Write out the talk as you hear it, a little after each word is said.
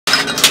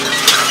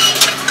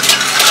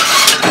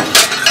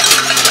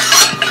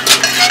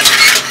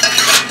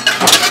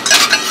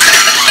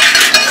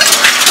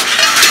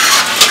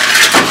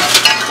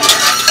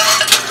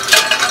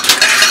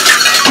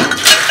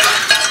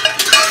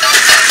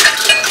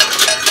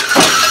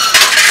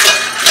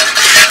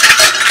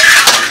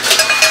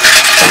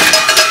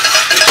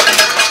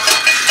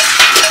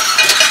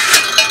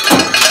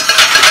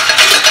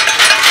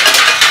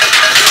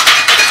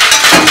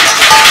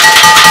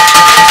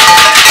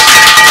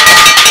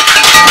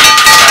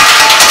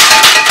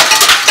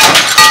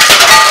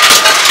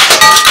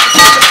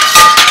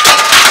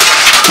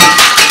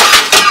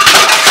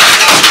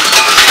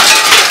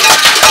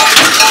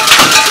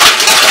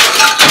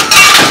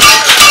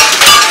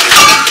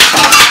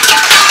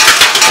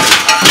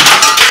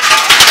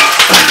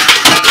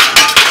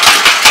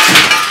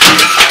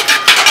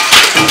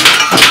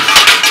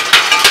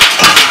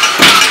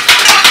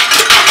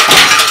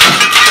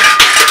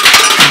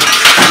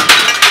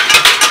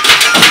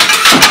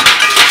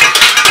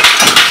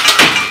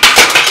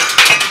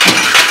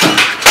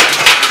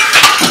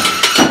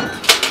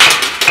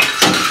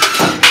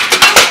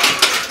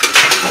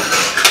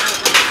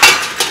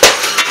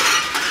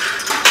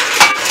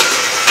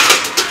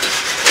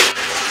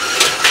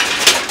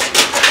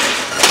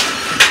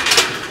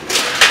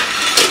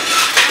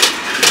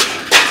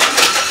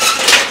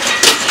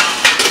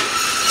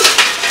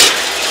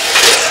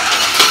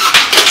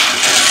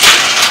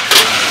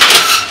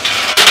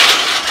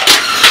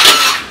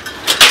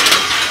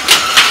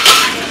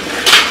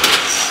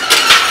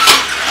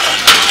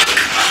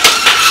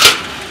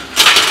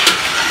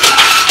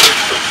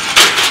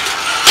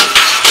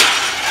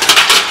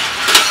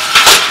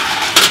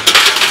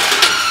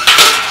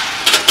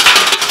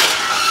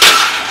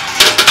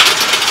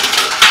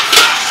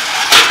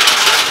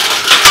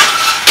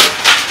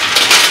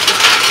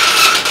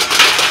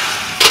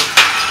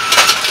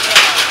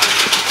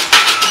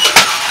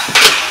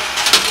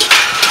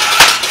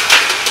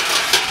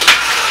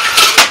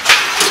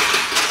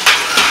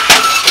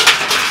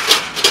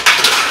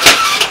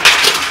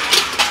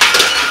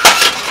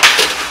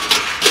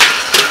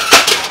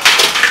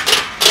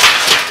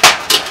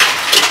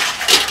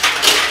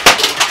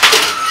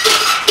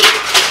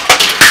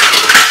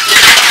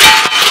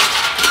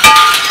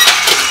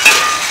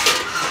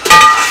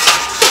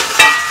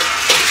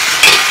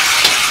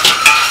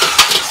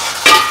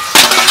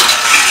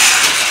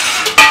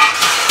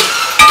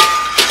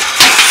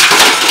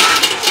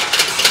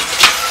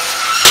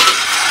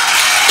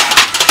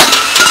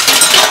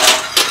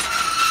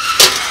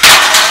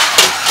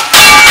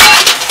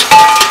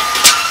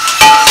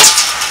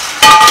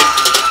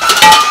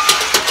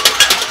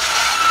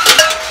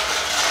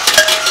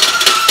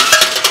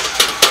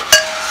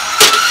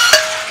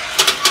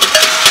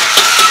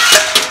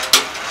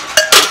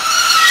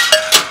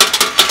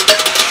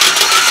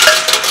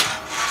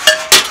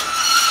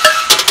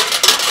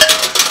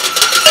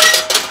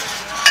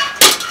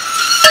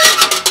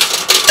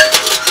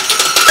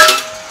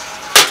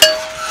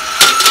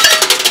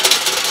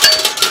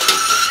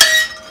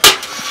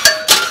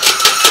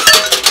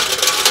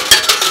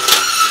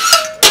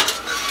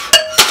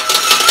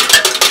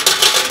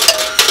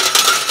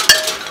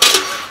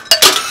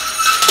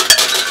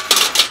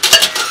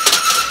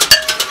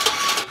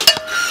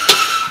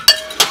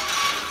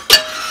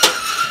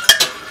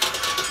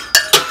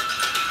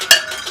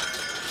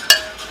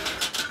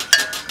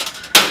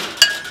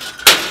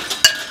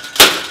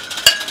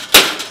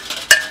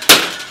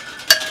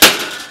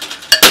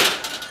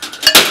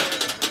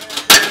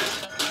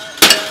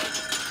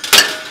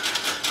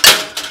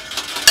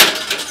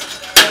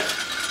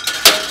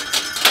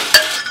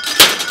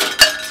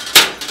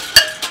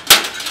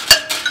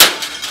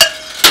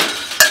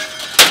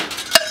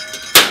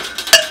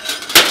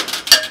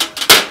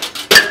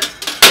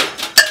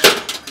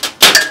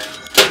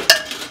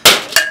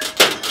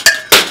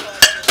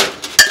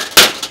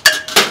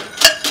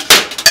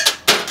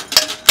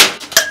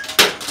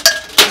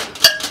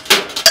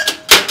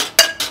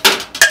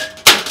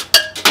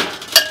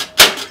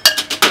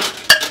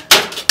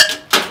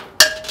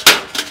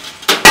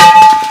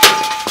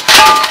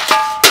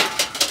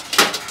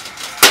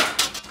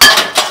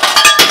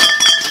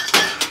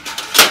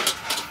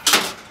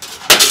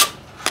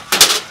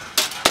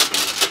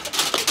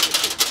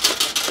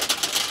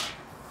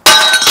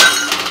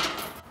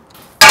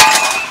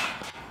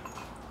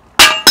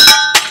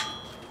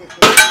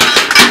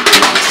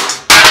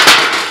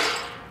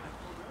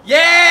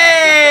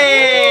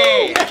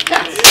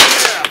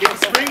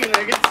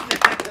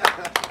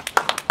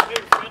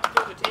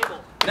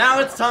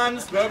time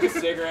to smoke a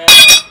cigarette.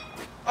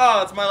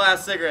 Oh, it's my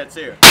last cigarette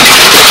too.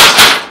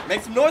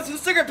 Make some noise with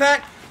the cigarette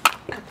pack.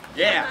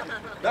 Yeah,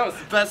 that was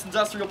the best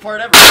industrial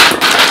part ever. No,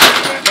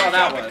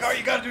 that was. Cart.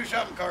 You gotta do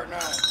shopping cart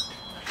now.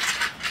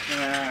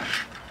 Yeah,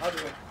 I'll do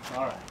it.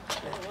 all right.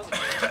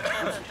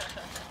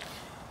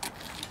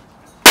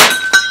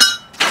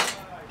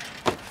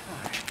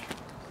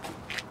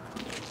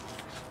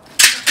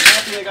 I'm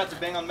happy I got to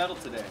bang on metal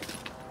today.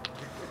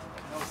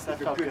 That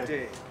felt good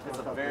day. It's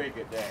a very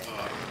good day.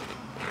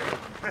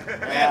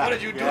 Man, what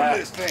did you do to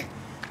this thing?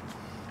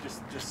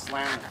 Just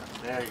slam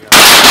it. There you go.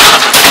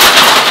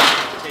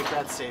 Take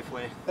that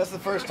Safeway. That's the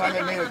first time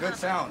it made a good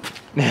sound.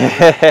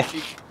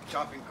 Cheap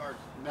chopping cart.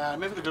 Nah,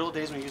 maybe the good old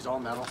days when we used all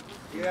metal.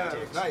 Yeah, it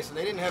was nice. And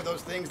they didn't have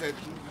those things that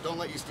don't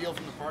let you steal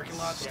from the parking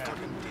lot. Yeah.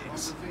 Fucking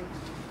things.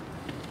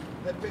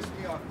 That pissed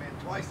me off, man.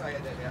 Twice I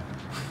had that happen.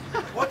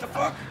 What the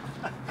fuck?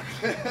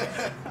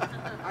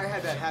 I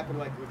had that happen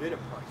like within a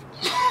parking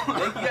lot.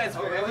 Thank you guys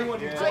for everyone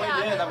who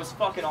joined in. That was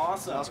fucking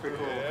awesome. That was pretty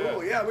cool. Yeah.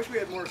 Cool, yeah. I wish we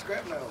had more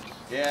scrap metal.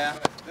 Yeah.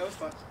 That was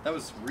fun. That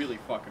was really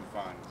fucking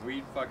fun.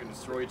 We fucking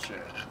destroyed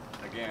shit.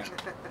 Again.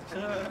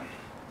 Alright.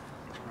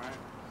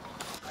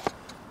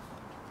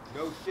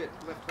 No shit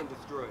left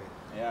undestroyed.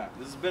 Yeah,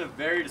 this has been a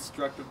very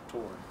destructive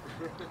tour.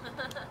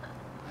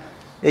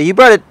 Yeah, you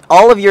brought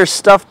all of your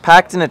stuff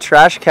packed in a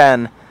trash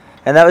can,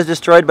 and that was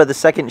destroyed by the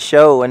second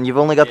show, and you've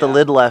only got the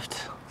lid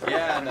left.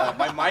 Yeah, and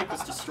my mic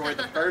was destroyed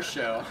the first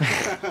show.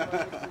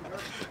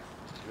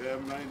 Yeah,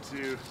 mine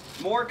too.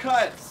 More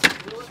cuts.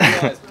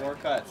 Yes, more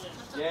cuts.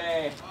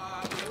 Yay.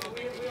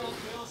 We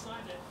all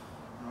signed it.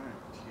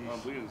 Oh, I'm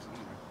bleeding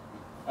somewhere.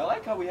 I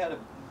like how we had a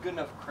good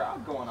enough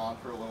crowd going on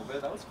for a little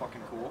bit. That was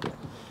fucking cool.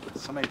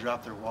 Somebody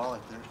dropped their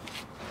wallet there.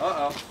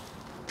 Uh-oh.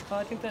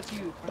 I think that's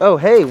you. Oh,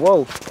 hey,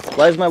 whoa.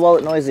 Why is my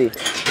wallet noisy?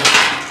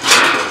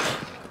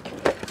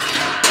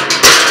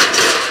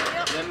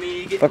 Let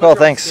me get Fuck all,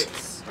 thanks.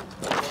 sticks.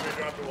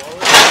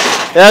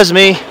 Yeah, that was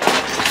me.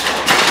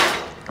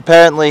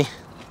 Apparently.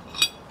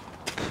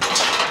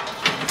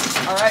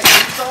 Alright,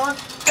 next song.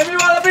 If you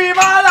wanna be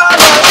my lover,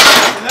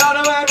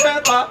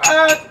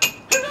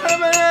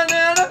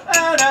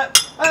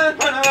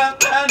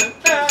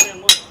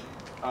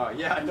 oh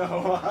yeah, I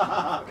know.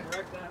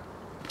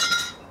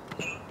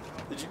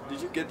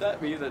 Did you get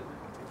that? Me that.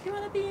 If you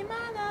wanna be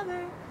my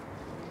lover.